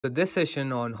to this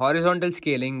session on horizontal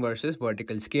scaling versus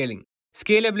vertical scaling.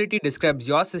 Scalability describes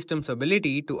your system's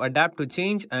ability to adapt to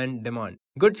change and demand.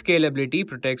 Good scalability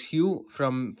protects you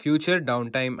from future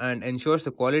downtime and ensures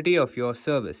the quality of your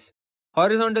service.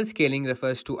 Horizontal scaling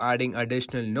refers to adding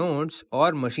additional nodes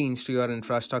or machines to your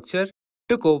infrastructure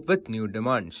to cope with new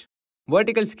demands.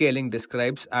 Vertical scaling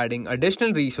describes adding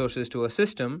additional resources to a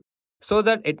system so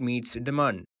that it meets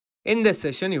demand. In this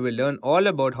session, you will learn all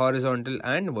about horizontal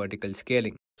and vertical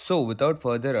scaling. So, without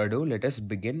further ado, let us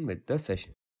begin with the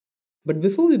session. But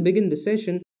before we begin the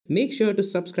session, make sure to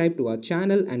subscribe to our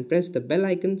channel and press the bell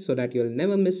icon so that you'll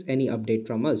never miss any update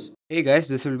from us. Hey guys,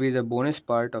 this will be the bonus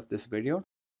part of this video.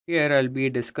 Here I'll be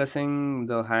discussing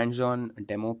the hands-on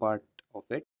demo part of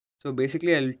it. So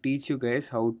basically I'll teach you guys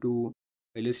how to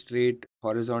illustrate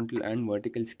horizontal and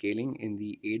vertical scaling in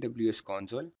the AWS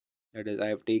console. That is, I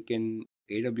have taken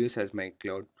AWS as my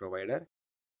cloud provider,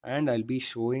 and I'll be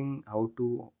showing how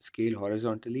to scale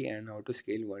horizontally and how to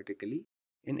scale vertically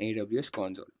in AWS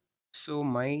console. So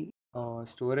my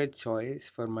storage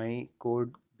choice for my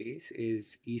code base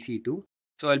is EC2.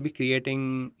 So I'll be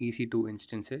creating EC2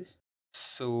 instances.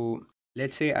 So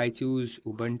let's say I choose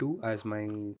Ubuntu as my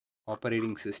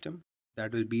operating system.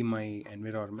 That will be my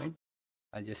environment.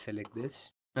 I'll just select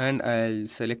this and I'll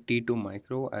select T2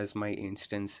 micro as my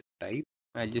instance type.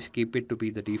 I'll just keep it to be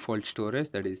the default storage,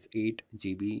 that is 8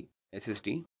 GB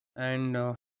SSD, and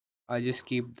I'll just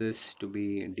keep this to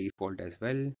be default as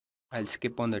well. I'll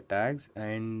skip on the tags,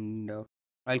 and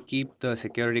I'll keep the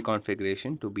security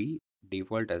configuration to be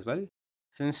default as well,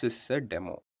 since this is a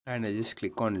demo. And I just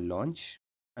click on launch,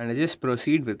 and I just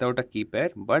proceed without a key pair.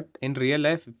 But in real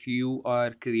life, if you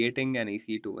are creating an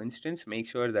EC2 instance, make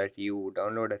sure that you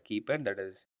download a key pair that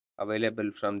is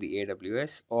available from the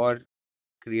AWS, or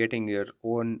creating your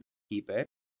own key pair.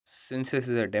 Since this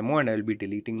is a demo and I'll be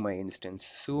deleting my instance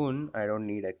soon, I don't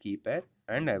need a key pair,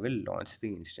 and I will launch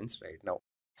the instance right now.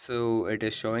 So it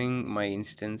is showing my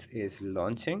instance is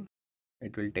launching.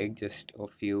 It will take just a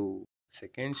few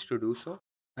seconds to do so.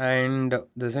 And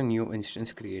there's a new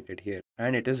instance created here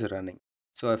and it is running.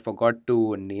 So I forgot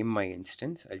to name my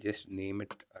instance. I'll just name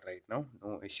it right now.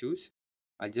 No issues.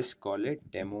 I'll just call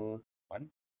it demo 1.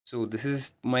 So this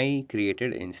is my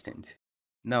created instance.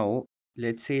 Now,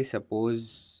 let's say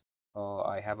suppose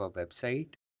I have a website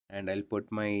and I'll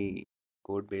put my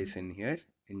code base in here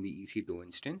in the EC2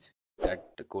 instance.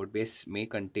 That the code base may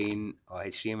contain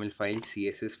HTML files,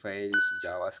 CSS files,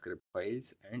 JavaScript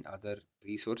files, and other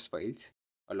resource files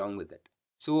along with it.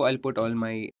 So I'll put all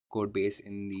my code base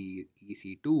in the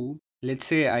EC2. Let's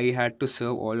say I had to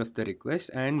serve all of the requests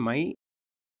and my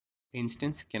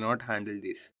instance cannot handle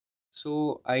this.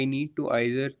 So I need to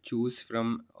either choose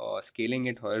from scaling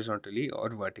it horizontally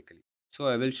or vertically. So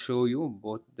I will show you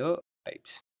both the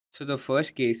types. So the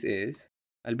first case is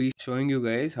I'll be showing you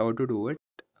guys how to do it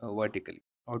vertically,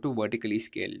 how to vertically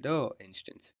scale the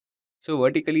instance. So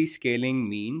vertically scaling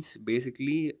means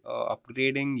basically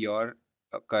upgrading your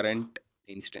current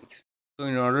instance. So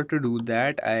in order to do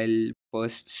that, I'll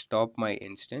first stop my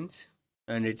instance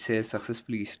and it says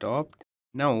successfully stopped.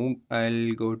 Now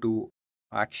I'll go to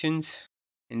actions,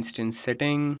 instance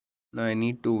setting. Now I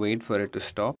need to wait for it to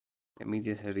stop. Let me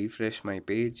just refresh my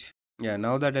page. Yeah,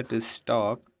 now that it is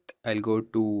stopped, I'll go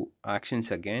to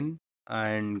actions again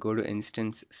and go to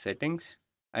instance settings.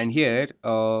 And here,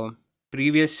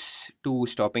 previous to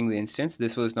stopping the instance,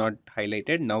 this was not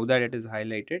highlighted. Now that it is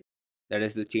highlighted, that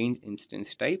is the change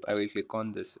instance type, I will click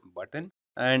on this button.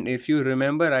 And if you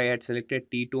remember, I had selected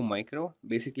T2 micro.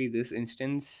 Basically, this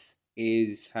instance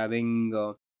is having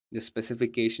the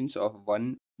specifications of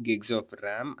 1 gigs of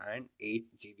RAM and 8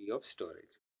 GB of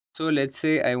storage. So let's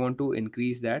say I want to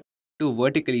increase that to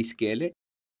vertically scale it.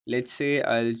 Let's say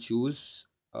I'll choose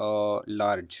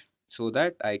large so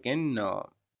that I can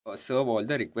serve all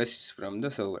the requests from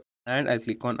the server, and I'll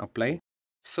click on apply.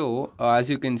 So as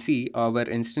you can see, our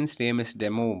instance name is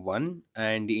demo1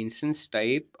 and the instance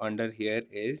type under here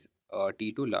is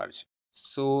T2 large.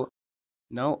 So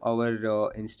now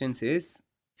our instance is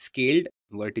scaled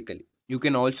vertically. You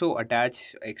can also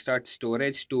attach extra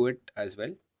storage to it as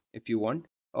well if you want.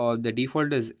 The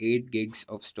default is 8 gigs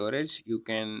of storage. You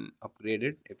can upgrade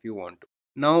it if you want to.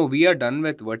 Now we are done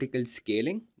with vertical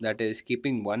scaling, that is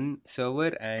keeping one server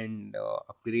and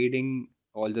upgrading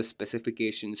all the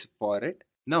specifications for it.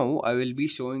 Now I will be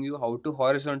showing you how to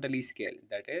horizontally scale,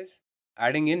 that is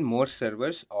adding in more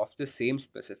servers of the same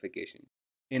specification.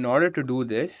 In order to do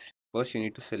this, first you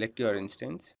need to select your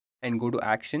instance and go to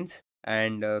actions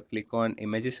and click on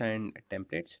images and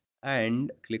templates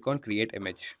and click on create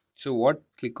image. So what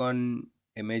click on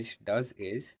image does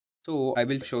is, so I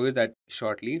will show you that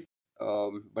shortly.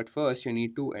 But first you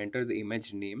need to enter the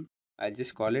image name. I'll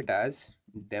just call it as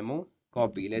demo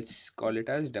copy. Let's call it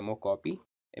as demo copy.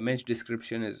 Image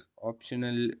description is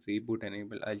optional, reboot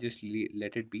enable. I'll just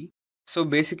let it be. So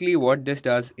basically what this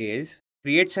does is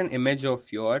creates an image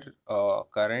of your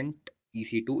current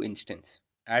EC2 instance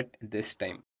at this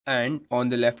time. And on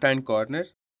the left hand corner,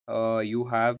 you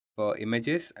have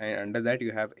images, and under that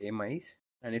you have AMIs.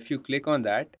 And if you click on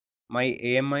that, my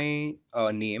AMI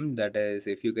name, that is,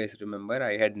 if you guys remember,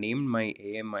 I had named my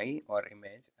AMI or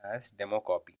image as demo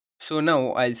copy. So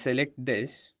now I'll select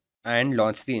this and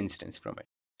launch the instance from it.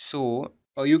 So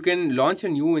you can launch a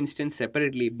new instance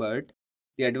separately, but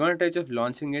the advantage of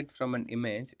launching it from an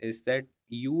image is that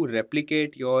you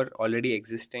replicate your already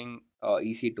existing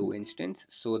EC2 instance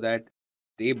so that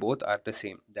they both are the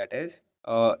same. That is,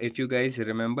 if you guys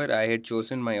remember, I had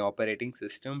chosen my operating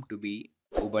system to be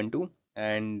Ubuntu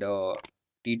and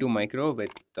T2 Micro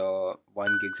with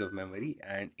 1 gigs of memory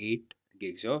and 8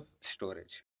 gigs of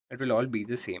storage. It will all be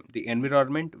the same. The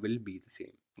environment will be the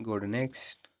same. Go to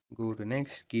next. Go to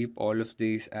next. Keep all of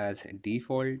these as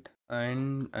default,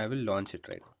 and I will launch it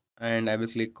right now. And I will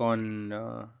click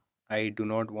on I do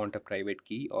not want a private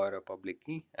key or a public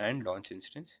key and launch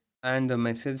instance. And the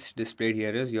message displayed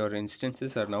here is your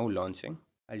instances are now launching.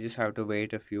 I just have to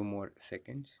wait a few more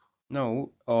seconds. Now,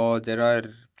 there are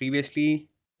previously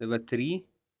there were three,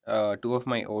 two of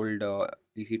my old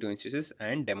EC2 instances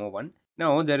and demo one.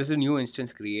 Now there is a new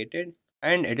instance created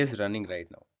and it is running right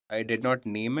now. I did not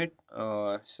name it,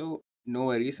 so no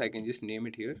worries. I can just name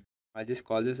it here. I'll just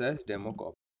call this as demo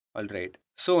copy. All right.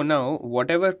 So now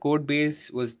whatever code base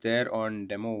was there on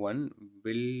demo one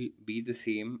will be the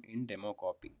same in demo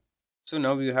copy. So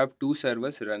now you have two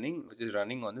servers running, which is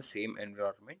running on the same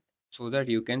environment so that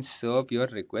you can serve your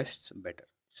requests better.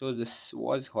 So this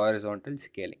was horizontal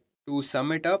scaling. To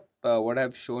sum it up, what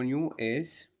I've shown you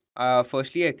is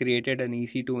firstly I created an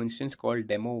EC2 instance called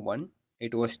demo 1.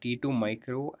 It was T2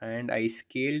 micro and I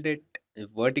scaled it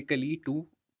vertically to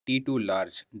T2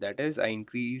 large. That is, I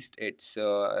increased its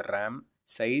RAM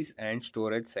size and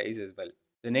storage size as well.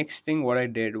 The next thing what I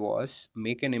did was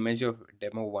make an image of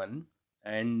demo 1,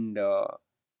 and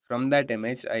from that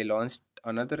image I launched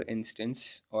another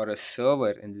instance or a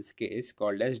server in this case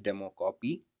called as demo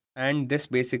copy, and this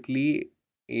basically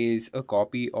is a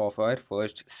copy of our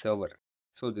first server.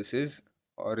 So this is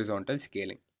horizontal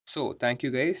scaling. So thank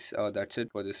you guys, that's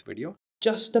it for this video.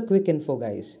 Just a quick info,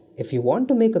 guys. If you want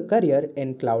to make a career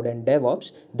in cloud and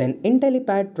DevOps, then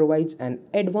Intellipaat provides an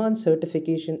advanced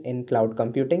certification in cloud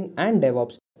computing and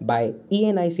DevOps by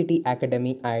ENICT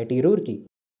Academy IIT Roorkee,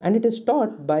 and it is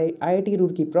taught by IIT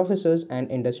Roorkee professors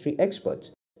and industry experts.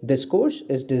 This course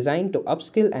is designed to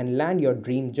upskill and land your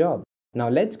dream job. Now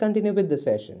let's continue with the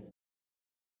session.